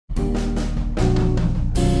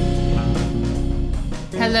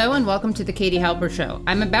Hello and welcome to the Katie Halper Show.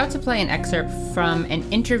 I'm about to play an excerpt from an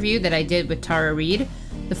interview that I did with Tara Reade.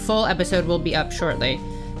 The full episode will be up shortly.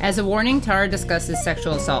 As a warning, Tara discusses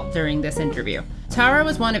sexual assault during this interview. Tara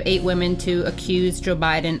was one of 8 women to accuse Joe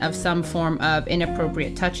Biden of some form of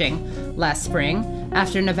inappropriate touching last spring,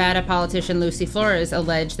 after Nevada politician Lucy Flores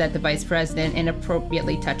alleged that the vice president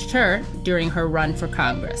inappropriately touched her during her run for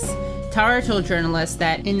Congress. Tara told journalists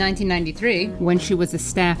that in 1993, when she was a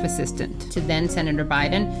staff assistant to then Senator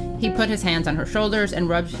Biden, he put his hands on her shoulders and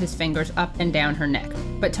rubbed his fingers up and down her neck.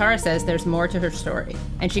 But Tara says there's more to her story,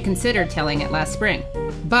 and she considered telling it last spring.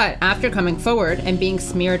 But after coming forward and being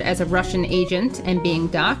smeared as a Russian agent and being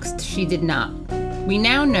doxxed, she did not. We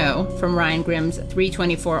now know from Ryan Grimm's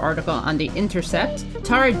 324 article on The Intercept,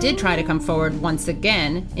 Tara did try to come forward once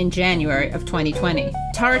again in January of 2020.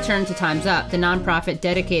 Tara turned to Time's Up, the nonprofit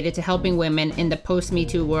dedicated to helping women in the post-Me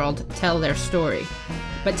Too world tell their story.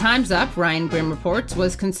 But Time's Up, Ryan Grimm reports,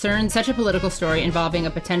 was concerned such a political story involving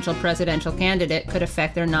a potential presidential candidate could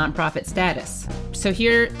affect their nonprofit status. So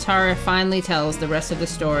here, Tara finally tells the rest of the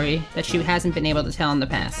story that she hasn't been able to tell in the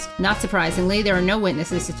past. Not surprisingly, there are no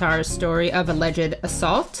witnesses to Tara's story of alleged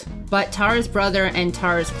assault, but Tara's brother and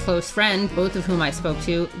Tara's close friend, both of whom I spoke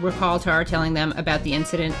to, recall Tara telling them about the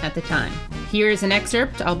incident at the time. Here is an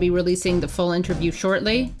excerpt. I'll be releasing the full interview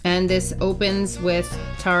shortly, and this opens with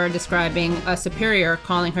Tara describing a superior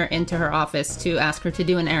calling her into her office to ask her to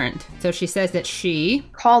do an errand. So she says that she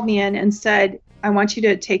called me in and said, I want you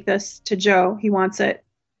to take this to Joe. He wants it.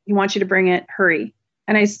 He wants you to bring it. Hurry.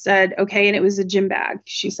 And I said, okay. And it was a gym bag.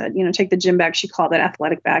 She said, take the gym bag. She called it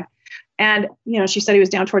athletic bag. And, she said he was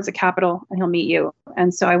down towards the Capitol and he'll meet you.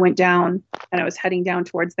 And so I went down and I was heading down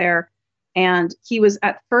towards there. And he was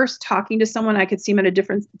at first talking to someone. I could see him at a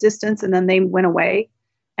different distance, and then they went away.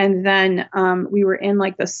 And then we were in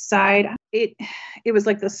like the side. It was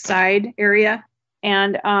like the side area.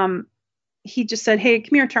 And he just said, hey,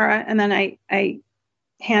 come here, Tara. And then I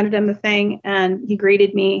handed him the thing and he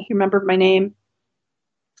greeted me. He remembered my name.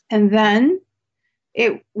 And then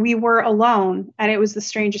we were alone, and it was the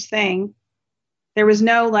strangest thing. There was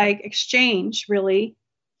no like exchange really.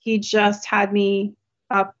 He just had me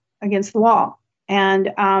up against the wall.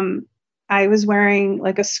 And I was wearing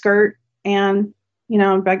like a skirt and,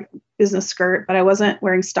 business skirt, but I wasn't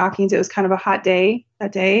wearing stockings. It was kind of a hot day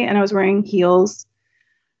that day, and I was wearing heels.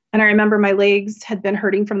 And I remember my legs had been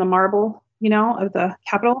hurting from the marble, of the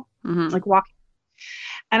Capitol, like walking.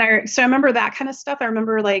 And so I remember that kind of stuff. I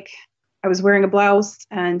remember like I was wearing a blouse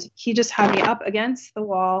and he just had me up against the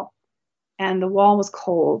wall, and the wall was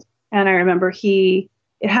cold. And I remember it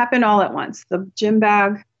happened all at once. The gym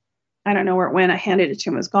bag, I don't know where it went. I handed it to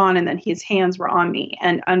him, it was gone. And then his hands were on me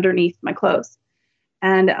and underneath my clothes.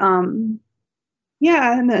 And, and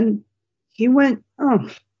then he went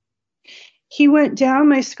down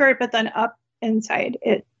my skirt, but then up inside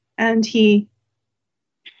it. And he,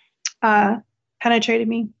 penetrated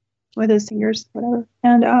me with his fingers, whatever.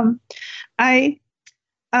 And,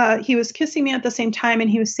 he was kissing me at the same time, and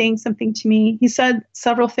he was saying something to me. He said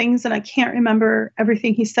several things, and I can't remember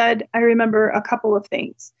everything he said. I remember a couple of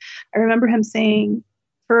things. I remember him saying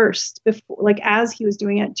first, before, like as he was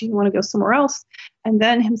doing it, do you want to go somewhere else? And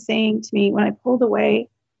then him saying to me, when I pulled away,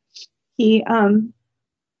 he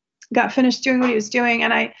got finished doing what he was doing,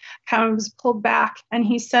 and I kind of was pulled back. And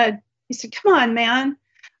he said, come on, man,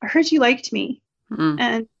 I heard you liked me.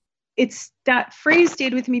 And it's that phrase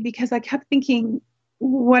stayed with me because I kept thinking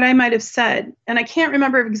what I might have said. And I can't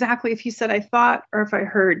remember exactly if he said I thought or if I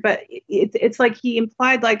heard, but it's like he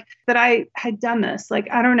implied like that I had done this. Like,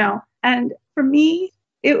 I don't know. And for me,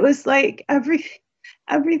 it was like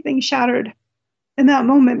everything shattered in that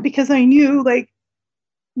moment, because I knew like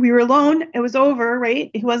we were alone. It was over,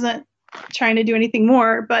 right? He wasn't trying to do anything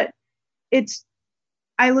more, but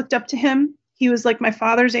I looked up to him. He was like my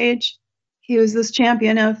father's age. He was this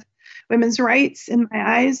champion of women's rights in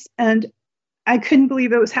my eyes. And I couldn't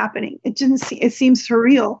believe it was happening. It seemed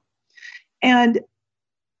surreal. And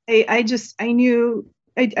I just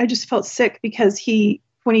felt sick because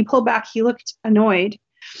when he pulled back, he looked annoyed,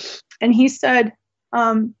 and he said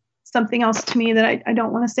something else to me that I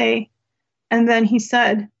don't want to say. And then he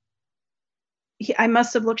said, I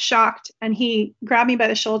must have looked shocked, and he grabbed me by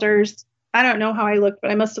the shoulders. I don't know how I looked,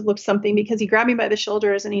 but I must have looked something, because he grabbed me by the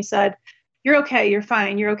shoulders and he said, you're okay. You're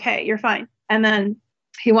fine. You're okay. You're fine. And then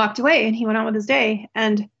he walked away and he went on with his day.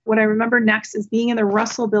 And what I remember next is being in the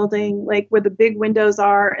Russell building, like where the big windows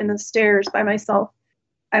are, and the stairs by myself.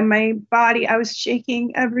 And my body, I was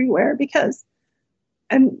shaking everywhere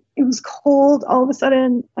and it was cold all of a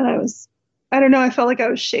sudden. And I don't know, I felt like I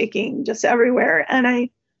was shaking just everywhere. And I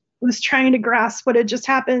was trying to grasp what had just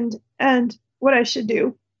happened and what I should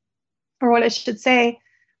do. or what I should say.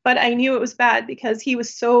 But I knew it was bad because he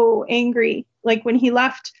was so angry. Like when he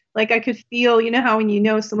left, like I could feel, you know how when you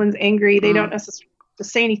know someone's angry, they don't necessarily have to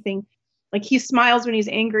say anything. Like he smiles when he's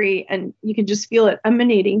angry, and you can just feel it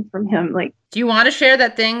emanating from him. Like, do you want to share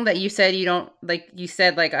that thing that you said you don't like? You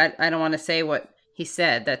said like I don't want to say what he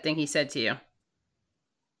said. That thing he said to you.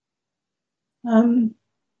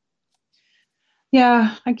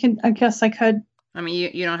 Yeah, I can. I guess I could. I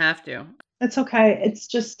mean, you don't have to. It's okay. It's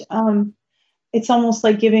just it's almost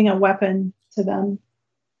like giving a weapon to them.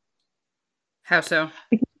 How so?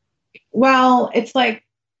 Well, it's like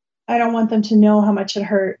I don't want them to know how much it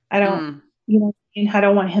hurt. I don't, you know, I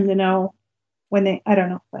don't want him to know when they. I don't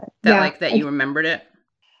know, but that yeah, like that you remembered it.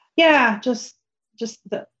 Yeah, just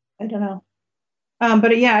the. I don't know.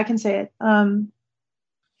 But yeah, I can say it.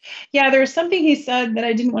 Yeah, there was something he said that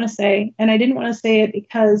I didn't want to say, and I didn't want to say it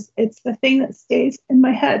because it's the thing that stays in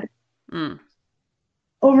my head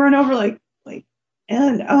over and over,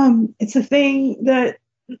 and it's a thing that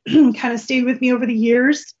kind of stayed with me over the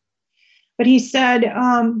years. But he said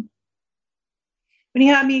when he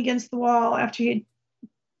had me against the wall after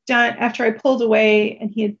I pulled away, and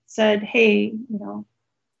he had said, "Hey, you know,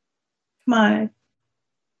 come on, I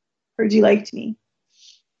heard you liked me,"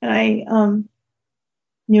 and I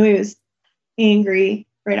knew he was angry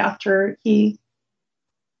right after he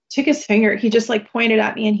took his finger. He just like pointed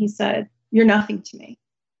at me and he said, "You're nothing to me."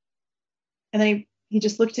 And then he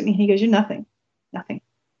just looked at me and he goes, "You're nothing, nothing."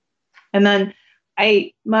 And then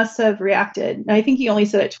I must have reacted. And I think he only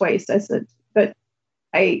said it twice. I said, but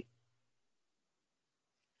I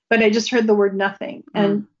just heard the word nothing.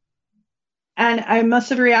 And I must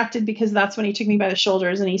have reacted because that's when he took me by the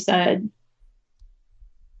shoulders and he said,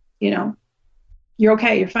 "You know, you're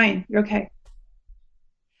okay. You're fine. You're okay."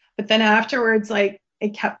 But then afterwards, like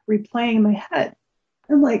it kept replaying in my head.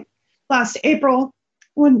 And like last April,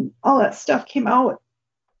 when all that stuff came out,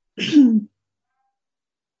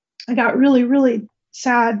 I got really, really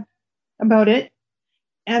sad about it.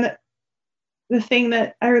 And the thing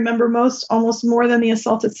that I remember most, almost more than the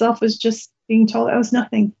assault itself, was just being told I was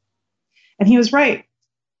nothing. And he was right.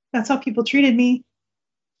 That's how people treated me.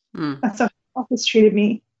 That's how office treated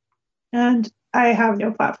me. And I have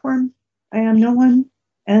no platform. I am no one.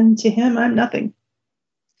 And to him, I'm nothing.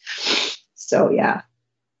 So yeah.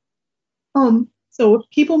 So if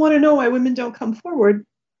people want to know why women don't come forward,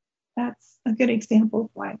 that's a good example of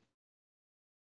why.